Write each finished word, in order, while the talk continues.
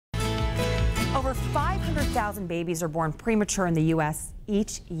Over 500,000 babies are born premature in the U.S.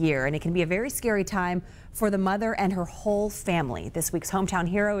 each year, and it can be a very scary time for the mother and her whole family. This week's Hometown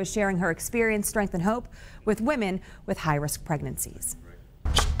Hero is sharing her experience, strength, and hope with women with high-risk pregnancies.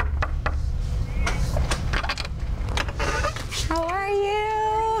 How are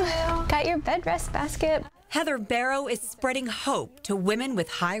you? Got your bed rest basket. Heather Barrow is spreading hope to women with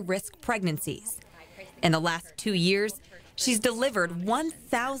high-risk pregnancies. In the last 2 years, she's delivered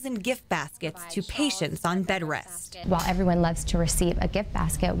 1,000 gift baskets to patients on bed rest. While everyone loves to receive a gift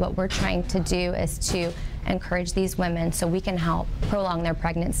basket, what we're trying to do is to encourage these women so we can help prolong their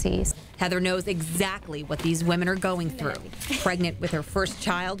pregnancies. Heather knows exactly what these women are going through. Pregnant with her first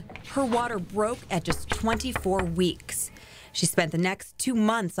child, her water broke at just 24 weeks. She spent the next 2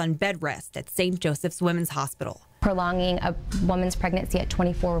 months on bed rest at St. Joseph's Women's Hospital. Prolonging a woman's pregnancy at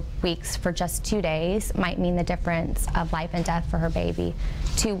 24 weeks for just 2 days might mean the difference of life and death for her baby.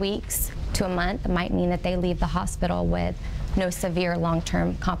 2 weeks to a month might mean that they leave the hospital with no severe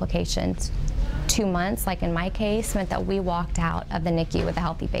long-term complications. 2 months, like in my case, meant that we walked out of the NICU with a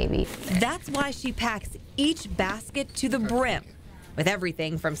healthy baby. That's why she packs each basket to the brim, with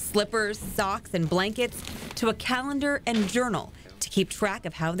everything from slippers, socks, and blankets to a calendar and journal to keep track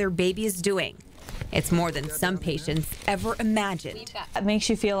of how their baby is doing. It's more than some patients ever imagined. It makes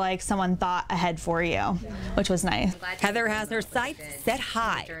you feel like someone thought ahead for you, which was nice. Heather has her sights set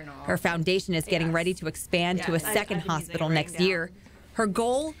high. Her foundation is getting ready to expand to a second hospital next year. Her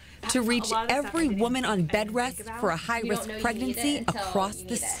goal? To reach every woman on bed rest for a high-risk pregnancy across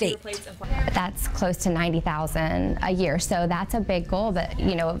the state. That's close to 90,000 a year, so that's a big goal that,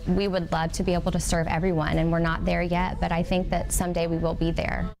 we would love to be able to serve everyone, and we're not there yet, but I think that someday we will be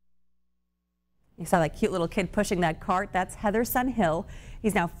there. You saw that cute little kid pushing that cart. That's Heather's son, Hill.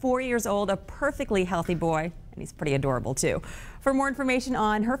 He's now 4 years old, a perfectly healthy boy, and he's pretty adorable, too. For more information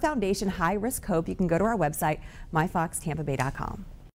on her foundation, High Risk Hope, you can go to our website, myfoxtampabay.com.